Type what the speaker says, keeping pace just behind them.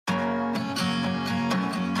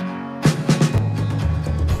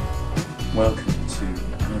Welcome to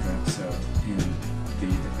another episode in the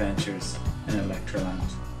adventures in Electroland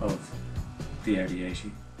of the Audi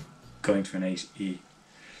 80, going to an 8E,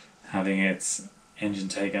 having its engine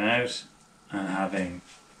taken out and having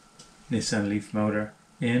Nissan Leaf motor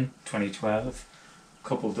in 2012,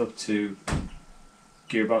 coupled up to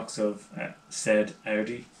gearbox of said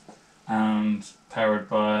Audi and powered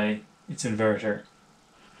by its inverter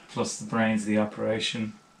plus the brains of the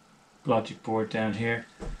operation logic board down here,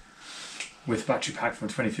 with battery pack from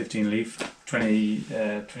 2015 Leaf,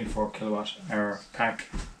 24 kilowatt hour pack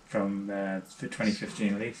from the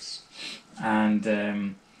 2015 Leaf.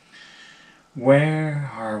 And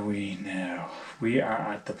where are we now? We are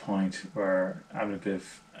at the point where I'm a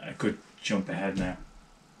good jump ahead now,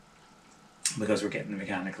 because we're getting the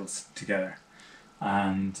mechanicals together.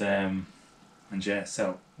 And yeah,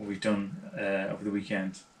 so what we've done over the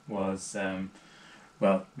weekend was,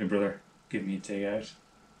 well, my brother gave me a take out.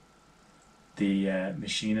 The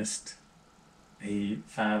machinist, he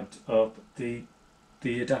fabbed up the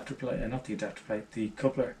adapter plate, not the adapter plate, the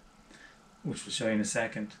coupler, which we'll show you in a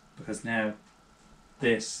second, because now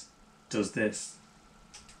this does this.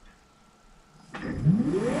 Isn't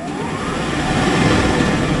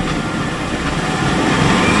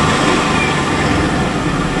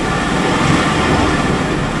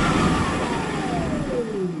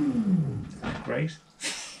that great?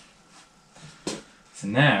 So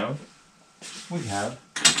now we have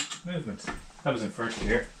movement. That was in first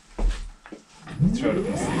gear. Throw it up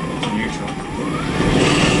into neutral.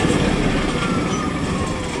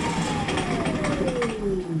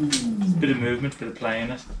 There's a bit of movement, a bit of play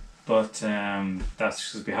in it, but that's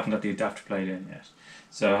because we haven't got the adapter plate in yet.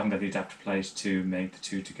 So I haven't got the adapter plate to make the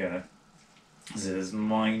two together. So there's a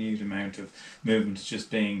minute amount of movement. It's just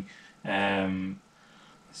being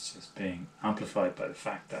amplified by the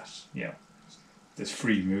fact that, you know, there's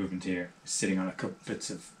free movement here, sitting on a couple bits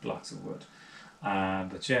of blocks of wood.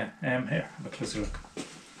 But yeah, here, have a closer look.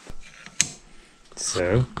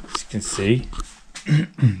 So, as you can see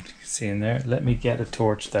in there, let me get a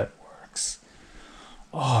torch that works.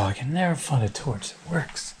 Oh, I can never find a torch that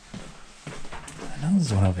works. I know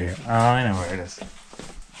there's one over here. Oh, I know where it is.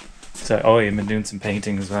 So, oh, I've been doing some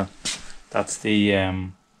painting as well. That's the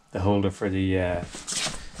holder for the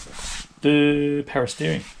power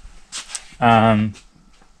steering.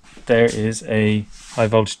 There is a high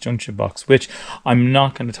voltage junction box, which I'm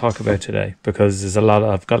not going to talk about today, because there's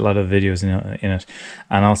I've got a lot of videos in it,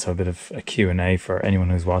 and also a bit of a Q&A for anyone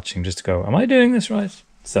who's watching, just to go, am I doing this right?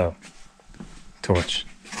 So, torch.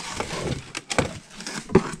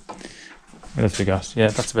 What else we got? Yeah,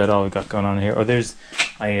 that's about all we got going on here. Oh,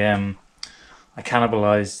 I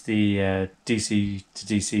cannibalized the DC to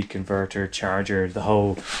DC converter, charger, the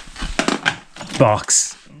whole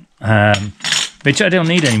box, which I don't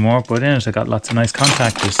need anymore, but in it I got lots of nice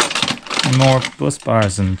contactors and more bus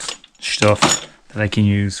bars and stuff that I can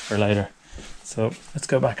use for later. So let's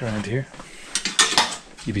go back around here.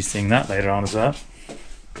 You'll be seeing that later on as well.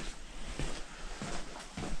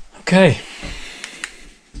 Okay,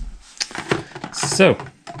 so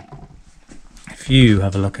if you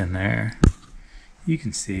have a look in there, you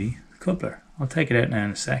can see the coupler. I'll take it out now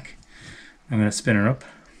in a sec. I'm going to spin her up.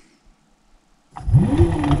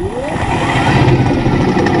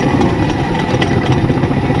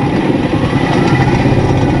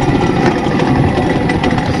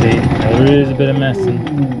 See, there is a bit of messing.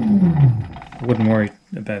 I wouldn't worry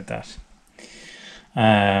about that.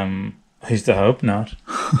 I used to hope not.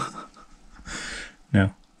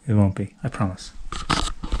 No, it won't be. I promise.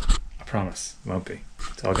 I promise it won't be.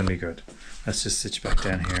 It's all going to be good. Let's just sit you back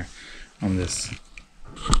down here on this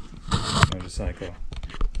motorcycle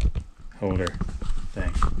holder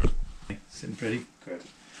thing. Sitting pretty good.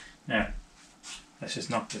 Now, let's just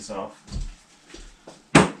knock this off.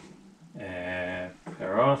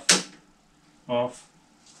 Power off,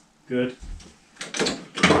 good.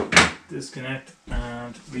 Disconnect,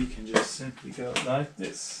 and we can just simply go like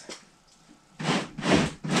this.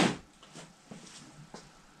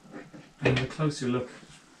 And a closer look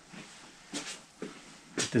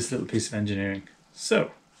at this little piece of engineering.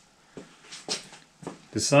 So,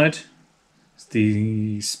 this side is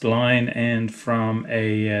the spline end from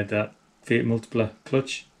that Fiat Multipla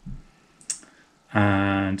clutch,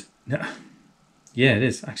 and yeah, it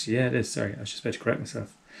is actually. Yeah, it is. Sorry, I was just about to correct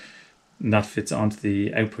myself. And that fits onto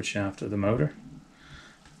the output shaft of the motor.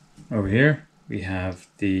 Over here we have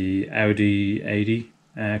the Audi 80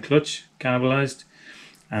 clutch cannibalized,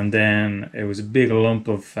 and then it was a big lump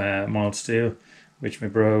of mild steel, which my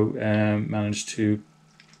bro managed to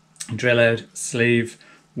drill out, sleeve,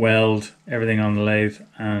 weld everything on the lathe,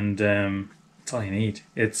 and That's all you need.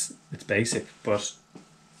 It's basic, but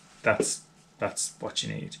that's what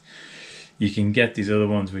you need. You can get these other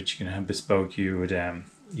ones which you can have bespoke.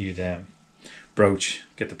 You'd broach,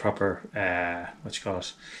 get the proper what you call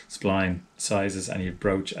it, spline sizes, and you'd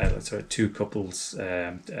broach so two couples,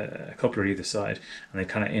 a couple either side, and they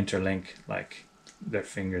kind of interlink like their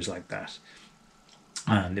fingers like that.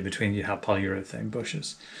 And in between you have polyurethane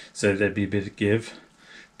bushes, so there'd be a bit of give.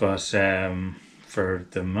 But for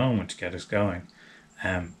the moment, to get us going,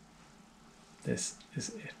 this is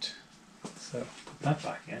it. So put that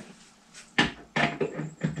back in.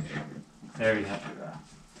 There you have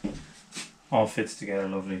it. All fits together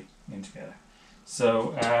lovely in together.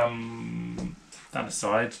 So that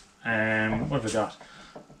aside, what have I got?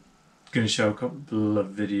 Going to show a couple of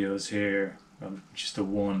videos here. Just the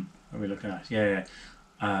one. What are we looking at? Yeah.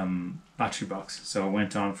 Battery box. So I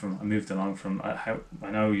moved along from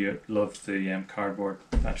I know you loved the cardboard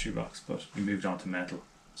battery box, but we moved on to metal.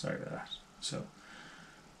 Sorry about that. So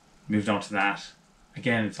moved on to that.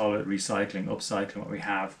 Again, it's all about recycling, upcycling what we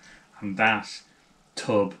have, and that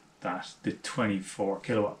tub that the 24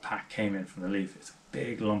 kilowatt pack came in from the Leaf, it's a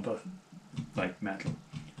big lump of like metal,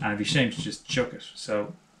 and it'd be a shame to just chuck it.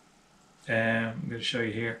 So I'm going to show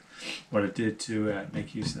you here what I did to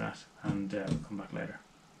make use of that, and we'll come back later.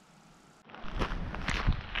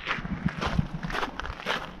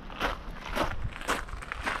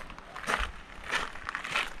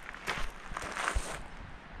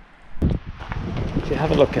 If you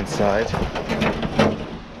have a look inside,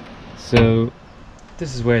 so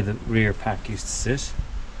this is where the rear pack used to sit.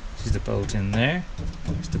 There's the bolt in there,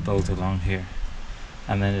 there's the bolt along here,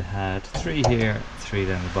 and then it had 3 here, 3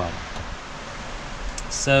 down the bottom.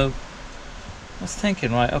 So I was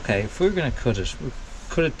thinking, right, okay, if we're going to cut it, we'll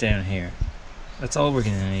cut it down here. That's all we're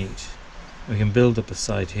going to need. We can build up a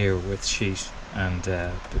side here with sheet and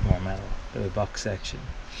a bit more metal, a bit of box section.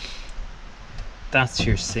 That's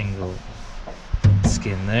your single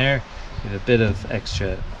skin there. You have a bit of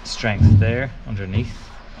extra strength there underneath,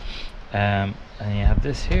 and you have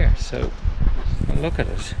this here. So look at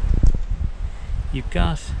it. You've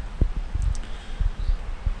got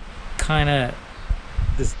kind of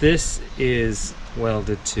this is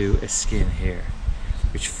welded to a skin here,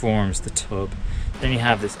 which forms the tub. Then you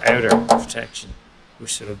have this outer protection,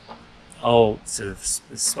 which is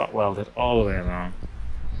spot welded all the way along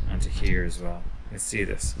onto here as well. You can see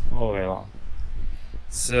this all the way along.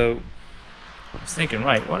 So I was thinking,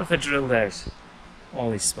 right, what if I drilled out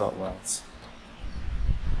all these spot welds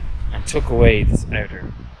and took away this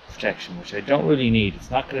outer protection, which I don't really need.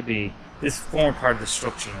 It's not going to be, this form part of the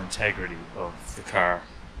structural integrity of the car,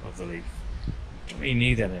 of the Leaf. I don't really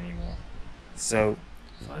need that anymore. So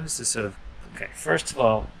if I was to sort of, okay, first of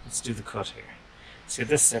all, let's do the cut here. Let's get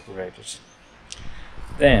this separated.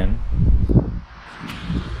 Then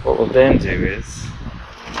what we'll then do is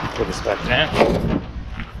put this back down.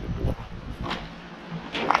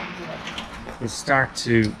 We'll start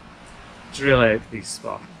to drill out these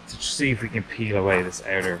spots to see if we can peel away this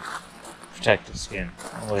outer protective skin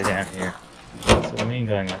all the way down here. So I mean,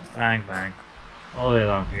 going like bang bang all the way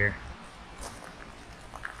along here.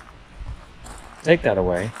 Take that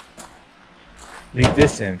away. Leave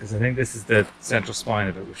this in because I think this is the central spine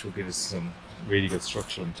of it, which will give us some really good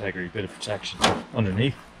structural integrity, bit of protection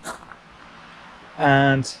underneath.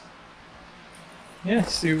 And yeah,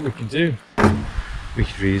 see what we can do. We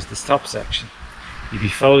could reuse this top section. You'd be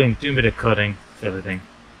folding, doing a bit of cutting, filleting,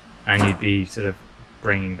 and you'd be sort of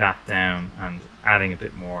bringing that down and adding a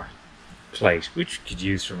bit more plate, which you could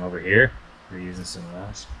use from over here. We're using some of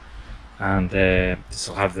that. And this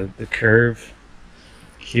will have the curve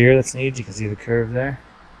here that's needed. You can see the curve there.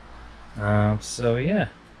 So yeah,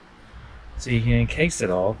 so you can encase it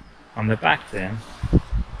all. On the back then,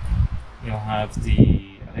 you'll have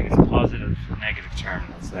the, I think it's positive and negative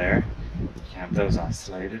terminals there. You have those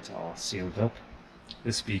isolated, all sealed up.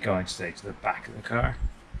 This will be going straight to the back of the car.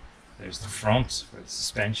 There's the front, where the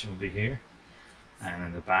suspension will be here, and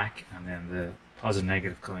then the back, and then the positive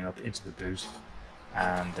negative coming up into the boot.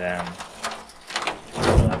 And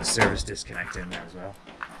we'll have a service disconnect in there as well.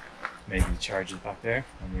 Maybe the charger's back there,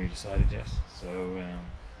 and we decided yet. So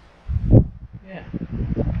yeah.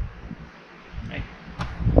 Hey,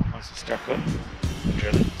 once we start cutting, we'll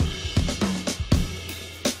drill it.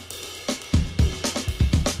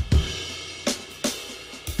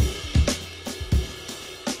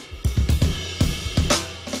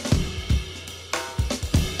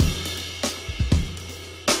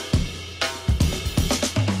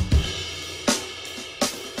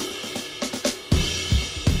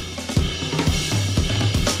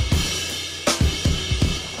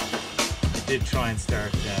 Did try and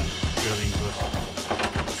start drilling, but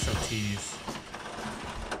it's so tedious.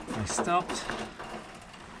 I stopped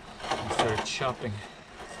and started chopping.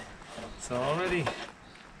 So already,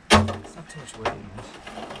 it's not too much weight in it,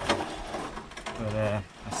 but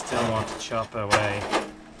I still want to chop away.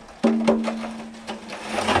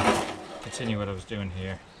 Continue what I was doing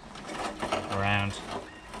here, around,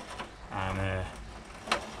 and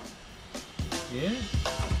yeah.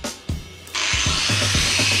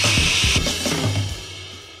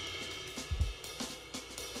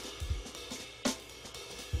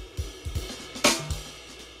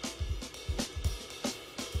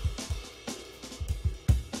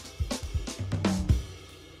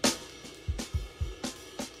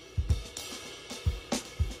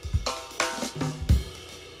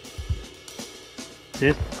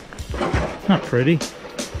 It. Not pretty.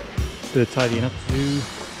 Bit of tidying up to do.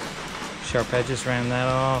 Sharp edges, round that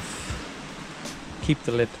off. Keep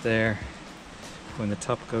the lip there when the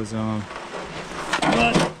top goes on.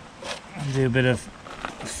 But do a bit of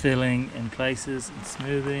filling in places and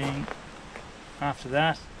smoothing. After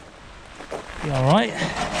that, be alright.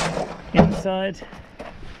 Inside,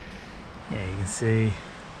 yeah, you can see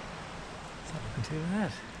it's not looking too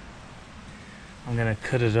bad. I'm gonna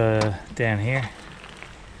cut it down here.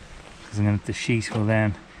 I'm going to the sheet will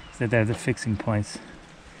then, so they're the fixing points.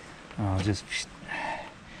 I'll just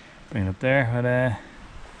bring it up there, but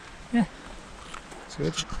yeah, it's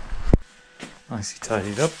good. Nicely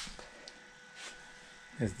tidied up.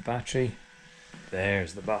 There's the battery,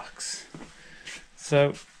 there's the box.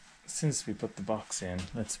 So since we put the box in,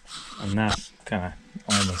 and that kind of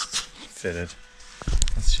almost fitted,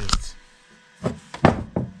 let's just a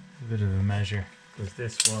bit of a measure, because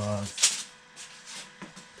this was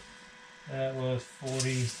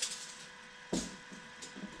 40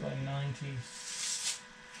 by 90.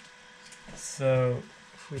 So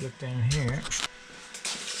if we look down here,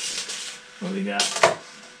 what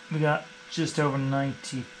we got just over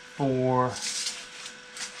 94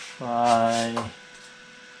 by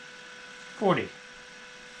 40.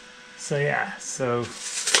 So yeah, so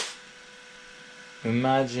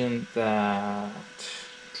imagine that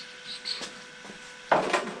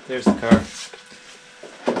there's the car.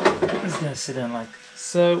 It's going to sit in like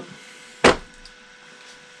so.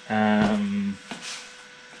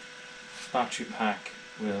 Battery pack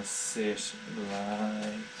will sit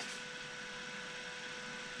like,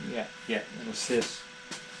 yeah, it'll sit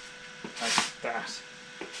like that.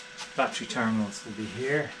 Battery terminals will be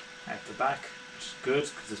here at the back, which is good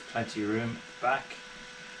because there's plenty of room at the back.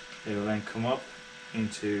 They will then come up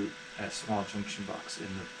into a small junction box in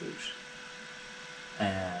the boot.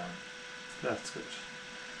 That's good.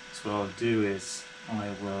 So what I'll do is I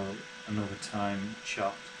will another time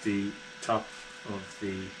chop the top of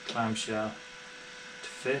the clamshell to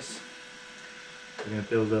fit. I'm going to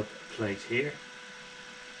build up a plate here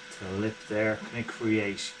to the lip there. Going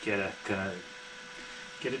to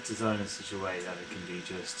get it designed in such a way that it can be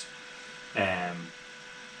just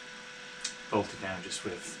bolted down just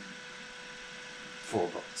with 4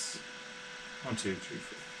 bolts. 1, 2, 3,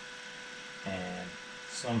 4. And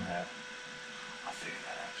somehow I'll figure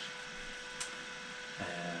that out.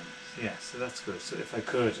 Yeah, so that's good. So if I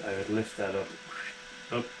could, I would lift that up,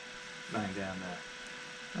 bang down there.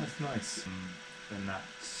 That's nice. When that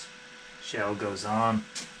shell goes on,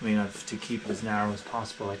 I mean, to keep it as narrow as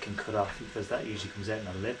possible, I can cut off, because that usually comes out in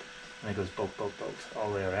a lip, and it goes bolt all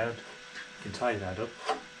the way around. You can tie that up.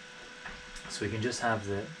 So we can just have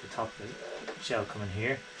the top of the shell coming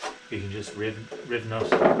here. You can just riven it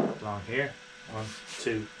along here. 1,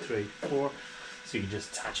 2, 3, 4. So you can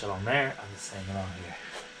just attach along there and the same along here.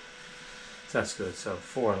 So that's good. So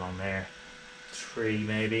 4 along there, 3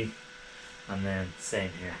 maybe, and then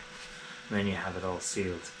same here. And then you have it all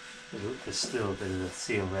sealed. There's still a bit of the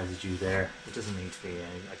seal residue there. It doesn't need to be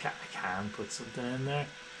any. I can put something in there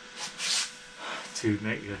to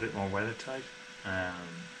make it a bit more weather tight.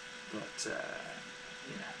 But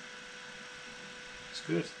yeah, it's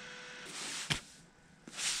good.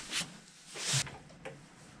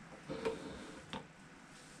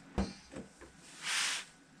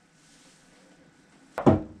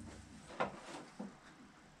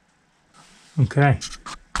 Okay,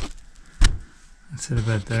 that's it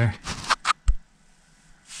about there.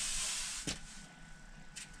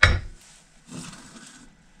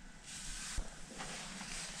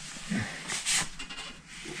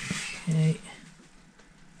 Okay.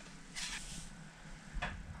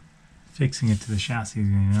 Fixing it to the chassis is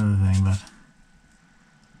going to be another thing, but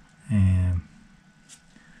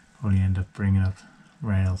probably end up bringing up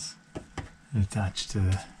rails attached to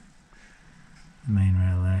the main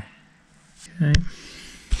rail there. Okay.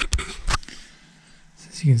 So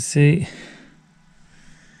as As you can see,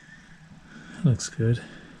 looks good.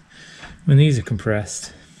 When these are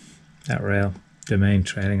compressed, that rail, the main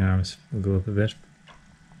trailing arms will go up a bit.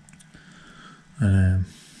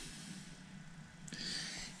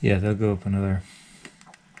 Yeah, they'll go up another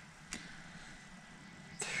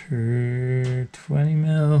 20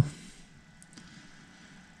 mil.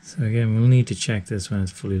 So again, we'll need to check this when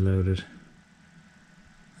it's fully loaded.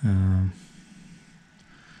 But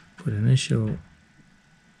initial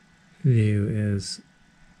view is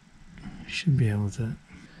should be okay.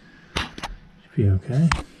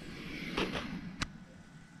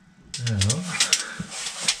 So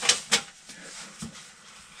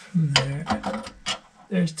from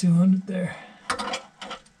there's 200 there.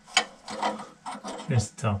 Here's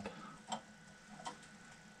the top.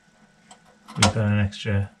 We've got an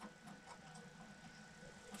extra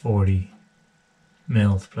 40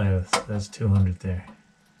 mil to play with. So that's 200 there.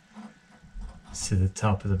 It's to the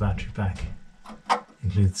top of the battery pack.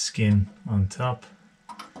 Include the skin on top.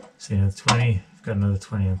 So you know, 20. We've got another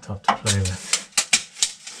 20 on top to play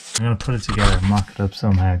with. I'm going to put it together, mock it up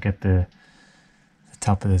somehow, get the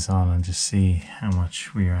top of this on and just see how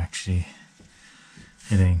much we are actually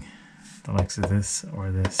hitting the likes of this or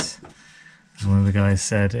this. As one of the guys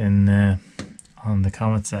said in on the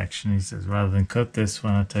comment section, he says rather than cut this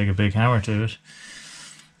one, I'd take a big hammer to it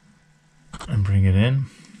and bring it in,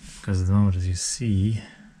 because at the moment, as you see,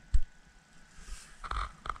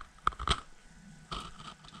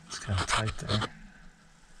 it's kind of tight there.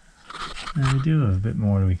 Now we do have a bit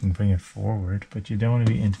more that we can bring it forward, but you don't want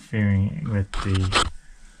to be interfering with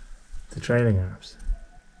the trailing arms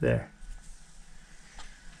there.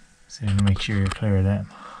 So you want to make sure you're clear of them.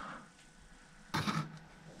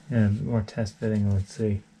 Yeah, a bit more test fitting, let's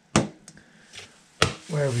see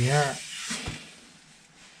where we are.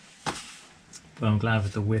 But I'm glad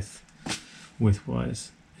with the width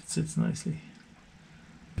wise, it sits nicely.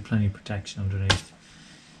 Plenty of protection underneath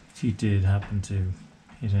if you did happen to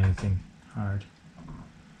hit anything hard.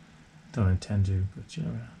 Don't intend to, but you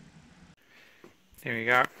know. Here we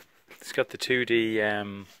go. It's got the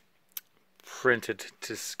 2D printed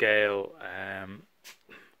to scale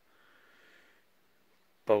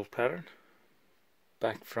bolt pattern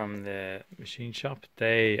back from the machine shop.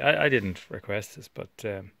 I didn't request this, but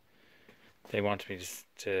they wanted me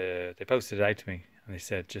they posted it out to me and they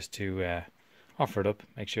said just to offer it up,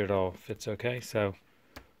 make sure it all fits okay. So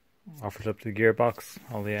offered up to the gearbox,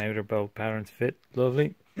 all the outer bolt patterns fit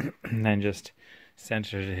lovely. And then just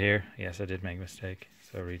centered it here. Yes, I did make a mistake,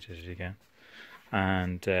 so I redid it again.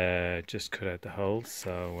 And just cut out the holes,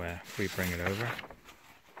 so if we bring it over,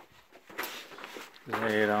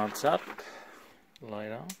 lay it on top,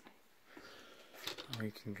 light on,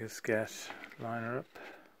 we can just get liner up.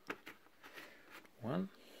 1,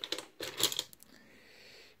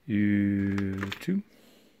 2,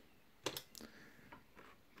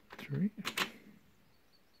 3,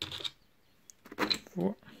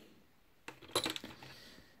 4,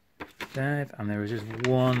 5, and there was just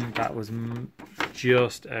one that was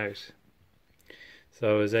just out,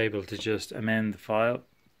 so I was able to just amend the file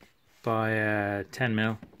by 10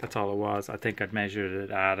 mil. That's all it was. I think I'd measured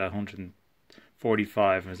it at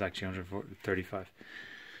 145 and it was actually 135.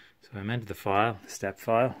 So I amended the file, the step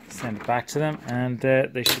file, send it back to them, and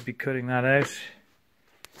they should be cutting that out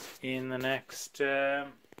in the next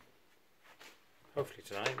hopefully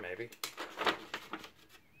tonight maybe,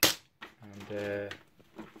 and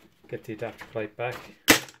get the adapter plate back,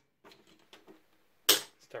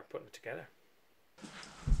 start putting it together.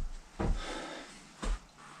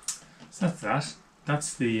 So that's that.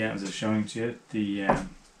 That's the as I was showing to you,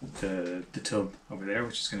 the tub over there,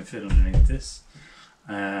 which is going to fit underneath this.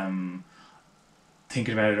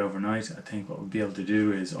 Thinking about it overnight, I think what we'll be able to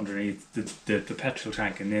do is underneath the petrol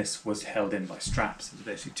tank in this was held in by straps. It was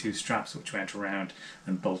basically 2 straps which went around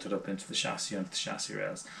and bolted up into the chassis, onto the chassis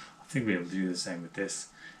rails. I think we'll be able to do the same with this.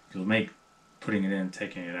 It'll make putting it in,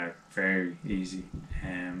 taking it out very easy.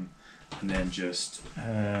 And then just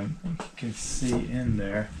you can see in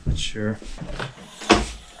there, not sure,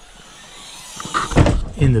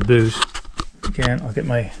 in the boot again, I'll get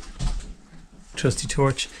my trusty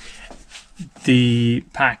torch. The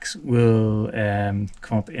packs will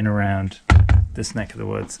come up in around this neck of the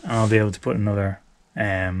woods, and I'll be able to put another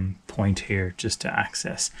point here just to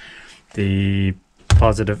access the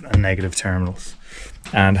positive and negative terminals,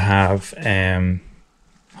 and have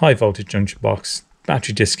high voltage junction box,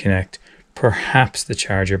 battery disconnect, perhaps the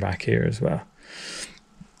charger back here as well.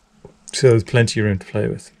 So there's plenty of room to play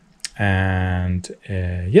with. And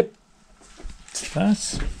yep, that's that.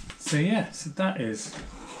 So yeah, so that is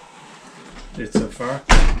it so far.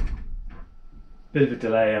 bit of a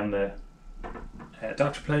delay on the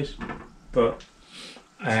doctor plate, but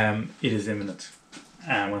it is imminent.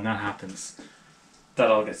 And when that happens, that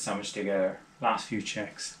all gets sandwiched together, last few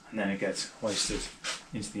checks, and then it gets hoisted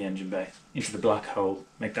into the engine bay, into the black hole,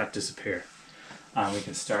 make that disappear. And we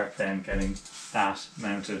can start then getting that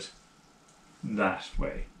mounted that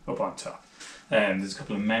way, up on top. There's a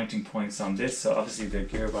couple of mounting points on this, so obviously the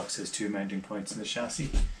gearbox has 2 mounting points in the chassis.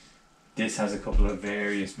 This has a couple of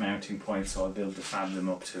various mounting points, so I'll be able to fab them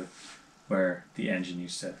up to where the engine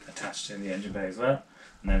used to attach to in the engine bay as well.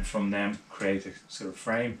 And then from them create a sort of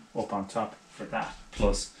frame up on top for that,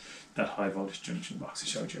 plus that high voltage junction box I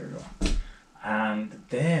showed you earlier on. And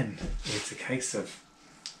then it's a case of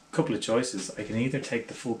a couple of choices. I can either take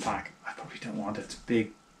the full pack, I probably don't want it, it's a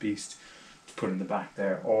big beast to put in the back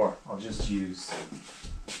there, or I'll just use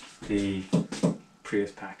the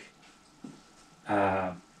Prius pack.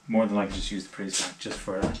 More than likely just use the Prius pack just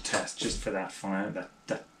for that test, just for that final,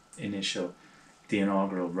 that initial, the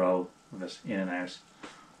inaugural roll of it in and out.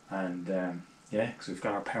 And yeah, because we've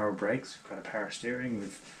got our power brakes, we've got a power steering,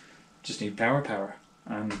 we've just need power,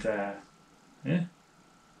 and yeah,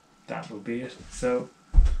 that will be it. So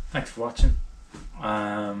thanks for watching.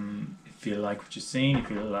 If you like what you've seen,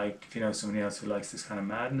 if you know somebody else who likes this kind of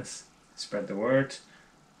madness, spread the word,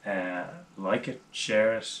 like it,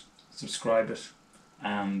 share it, subscribe it,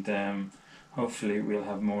 and hopefully we'll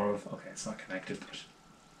have more of, okay, it's not connected,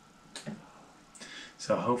 but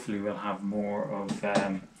so hopefully we'll have more of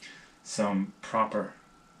some proper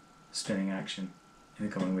spinning action in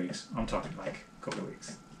the coming weeks. I'm talking like a couple of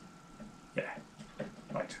weeks. Yeah,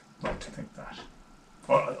 like to think that.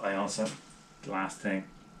 Oh, I also, the last thing,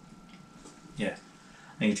 yeah,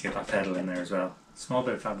 I need to get that pedal in there as well. Small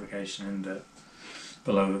bit of fabrication in the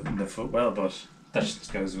below the footwell, but that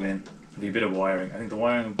just goes in. There'll be a bit of wiring. I think the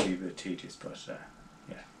wiring will be a bit tedious, but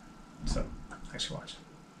yeah. So thanks for watching.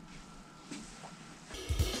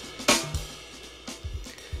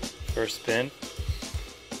 First spin.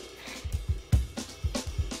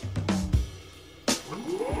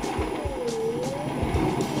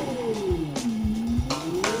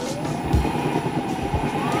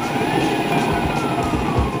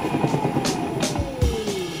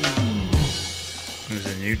 There's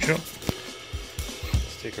a neutral.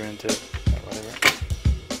 Stick her into